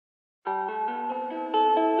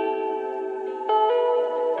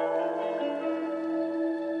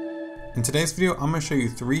In today's video, I'm going to show you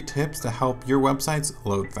 3 tips to help your websites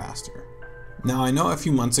load faster. Now, I know a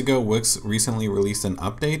few months ago, Wix recently released an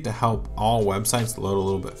update to help all websites load a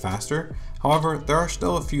little bit faster. However, there are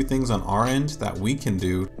still a few things on our end that we can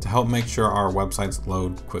do to help make sure our websites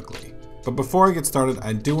load quickly. But before I get started,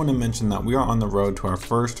 I do want to mention that we are on the road to our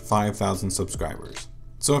first 5,000 subscribers.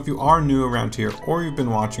 So if you are new around here or you've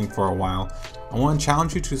been watching for a while, I want to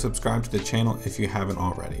challenge you to subscribe to the channel if you haven't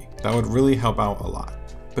already. That would really help out a lot.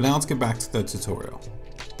 But now let's get back to the tutorial.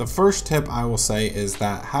 The first tip I will say is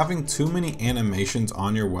that having too many animations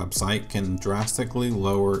on your website can drastically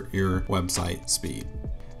lower your website speed.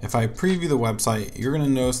 If I preview the website, you're going to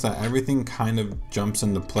notice that everything kind of jumps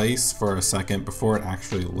into place for a second before it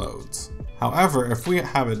actually loads. However, if we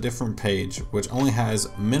have a different page which only has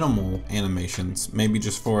minimal animations, maybe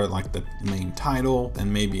just for like the main title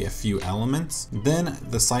and maybe a few elements, then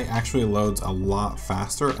the site actually loads a lot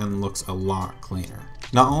faster and looks a lot cleaner.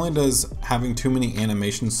 Not only does having too many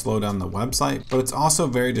animations slow down the website, but it's also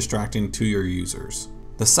very distracting to your users.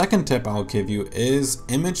 The second tip I'll give you is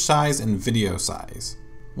image size and video size.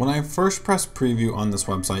 When I first press preview on this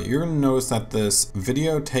website, you're going to notice that this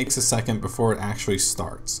video takes a second before it actually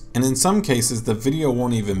starts. And in some cases, the video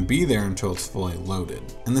won't even be there until it's fully loaded.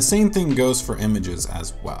 And the same thing goes for images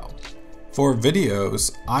as well. For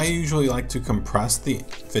videos, I usually like to compress the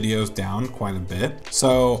videos down quite a bit.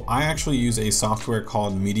 So I actually use a software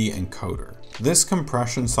called Media Encoder. This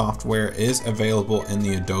compression software is available in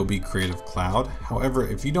the Adobe Creative Cloud. However,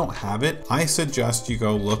 if you don't have it, I suggest you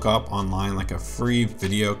go look up online like a free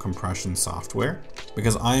video compression software,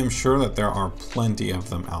 because I am sure that there are plenty of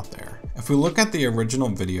them out there. If we look at the original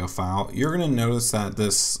video file, you're going to notice that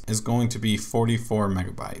this is going to be 44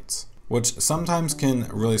 megabytes. Which sometimes can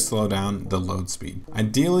really slow down the load speed.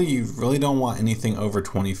 Ideally, you really don't want anything over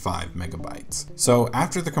 25 megabytes. So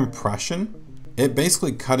after the compression, it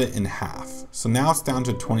basically cut it in half. So now it's down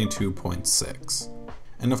to 22.6.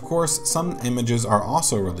 And of course, some images are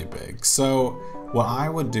also really big. So what I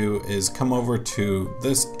would do is come over to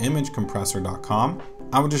this imagecompressor.com.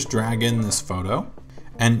 I would just drag in this photo,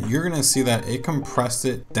 and you're gonna see that it compressed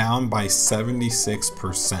it down by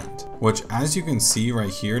 76%, which as you can see right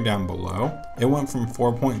here down below, it went from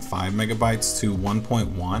 4.5 megabytes to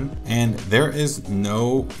 1.1, and there is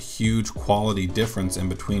no huge quality difference in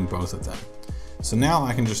between both of them. So now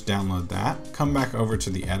I can just download that, come back over to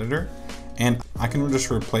the editor, and I can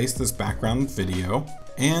just replace this background video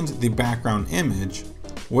and the background image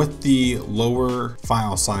with the lower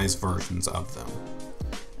file size versions of them.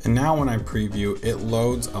 And now when I preview, it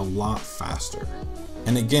loads a lot faster.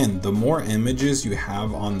 And again, the more images you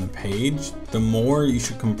have on the page, the more you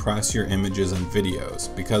should compress your images and videos,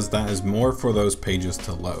 because that is more for those pages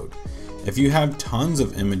to load. If you have tons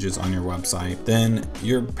of images on your website, then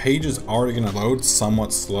your page is already going to load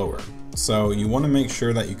somewhat slower. So you want to make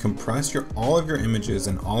sure that you compress all of your images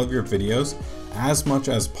and all of your videos as much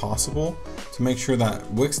as possible to make sure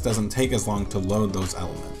that Wix doesn't take as long to load those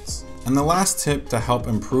elements. And the last tip to help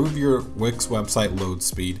improve your Wix website load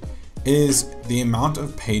speed is the amount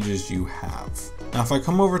of pages you have. Now, if I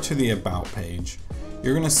come over to the About page,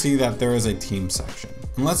 you're going to see that there is a team section.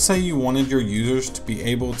 And let's say you wanted your users to be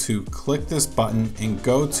able to click this button and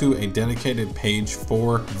go to a dedicated page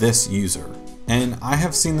for this user. And I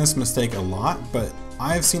have seen this mistake a lot, but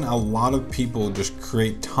I have seen a lot of people just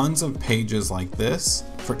create tons of pages like this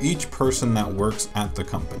for each person that works at the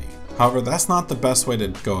company. However, that's not the best way to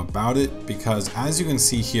go about it, because as you can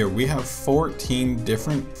see here, we have 14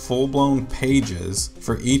 different full-blown pages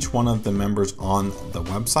for each one of the members on the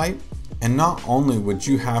website. And not only would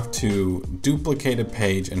you have to duplicate a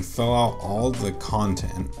page and fill out all the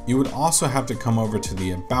content, you would also have to come over to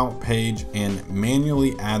the About page and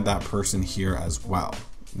manually add that person here as well.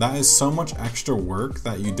 That is so much extra work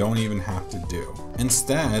that you don't even have to do.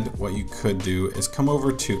 Instead, what you could do is come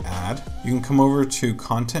over to Add. You can come over to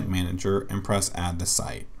Content Manager and press Add to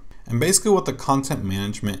Site. And basically what the content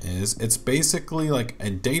management is, it's basically like a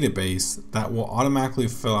database that will automatically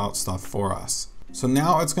fill out stuff for us. So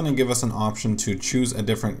now it's going to give us an option to choose a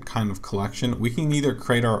different kind of collection. We can either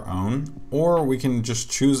create our own, or we can just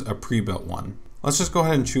choose a pre-built one. Let's just go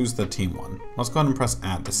ahead and choose the team one. Let's go ahead and press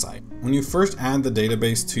Add to Site. When you first add the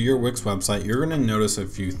database to your Wix website, you're going to notice a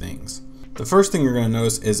few things. The first thing you're going to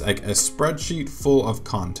notice is like a spreadsheet full of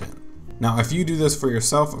content. Now, if you do this for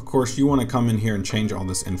yourself, of course, you want to come in here and change all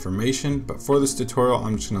this information, but for this tutorial,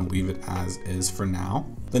 I'm just going to leave it as is for now.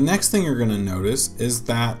 The next thing you're going to notice is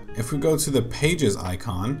that if we go to the Pages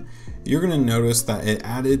icon, you're going to notice that it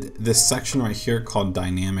added this section right here called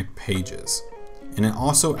Dynamic Pages. And it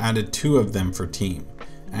also added 2 of them for team.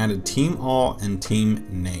 Added team all and team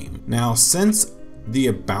name. Now, since the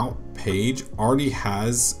About page already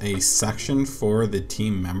has a section for the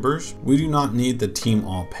team members, we do not need the Team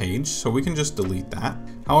All page, so we can just delete that.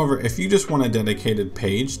 However, if you just want a dedicated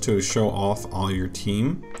page to show off all your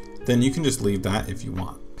team, then you can just leave that if you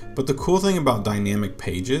want. But the cool thing about dynamic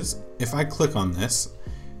pages, if I click on this,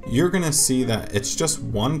 you're gonna see that it's just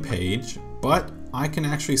one page, but I can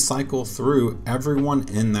actually cycle through everyone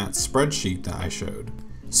in that spreadsheet that I showed.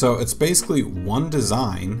 So it's basically one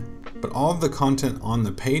design, but all of the content on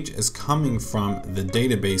the page is coming from the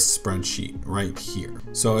database spreadsheet right here.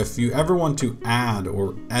 So if you ever want to add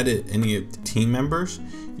or edit any of the team members,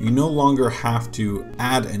 you no longer have to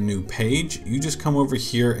add a new page. You just come over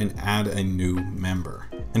here and add a new member.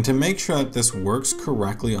 And to make sure that this works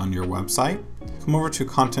correctly on your website, come over to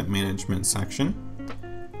Content Management section,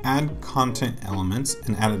 add content elements,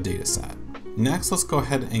 and add a data set. Next, let's go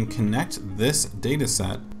ahead and connect this data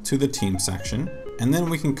set to the team section. And then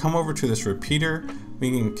we can come over to this repeater.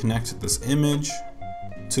 We can connect this image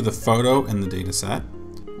to the photo in the data set.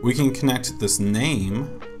 We can connect this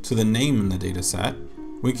name to the name in the data set.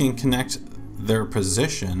 We can connect their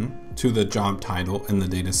position to the job title in the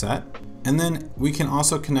data set. And then we can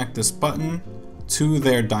also connect this button to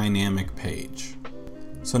their dynamic page.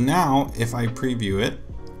 So now if I preview it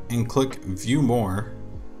and click View More,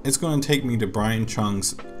 it's going to take me to Brian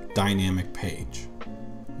Chung's dynamic page.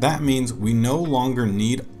 That means we no longer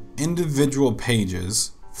need individual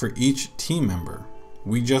pages for each team member.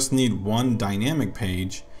 We just need one dynamic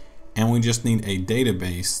page, and we just need a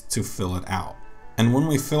database to fill it out. And when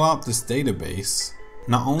we fill out this database,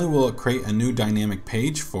 not only will it create a new dynamic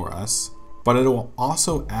page for us, but it will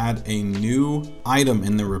also add a new item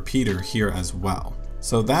in the repeater here as well.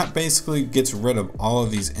 So that basically gets rid of all of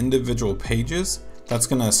these individual pages. That's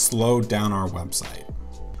going to slow down our website.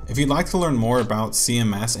 If you'd like to learn more about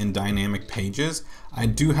CMS and dynamic pages, I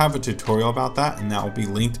do have a tutorial about that, and that will be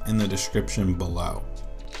linked in the description below.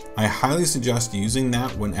 I highly suggest using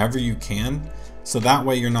that whenever you can, so that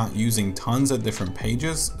way you're not using tons of different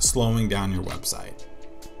pages, slowing down your website.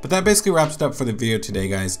 But that basically wraps it up for the video today,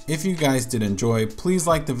 guys. If you guys did enjoy, please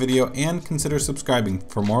like the video and consider subscribing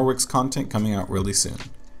for more Wix content coming out really soon.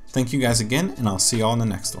 Thank you guys again, and I'll see you all in the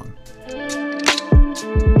next one.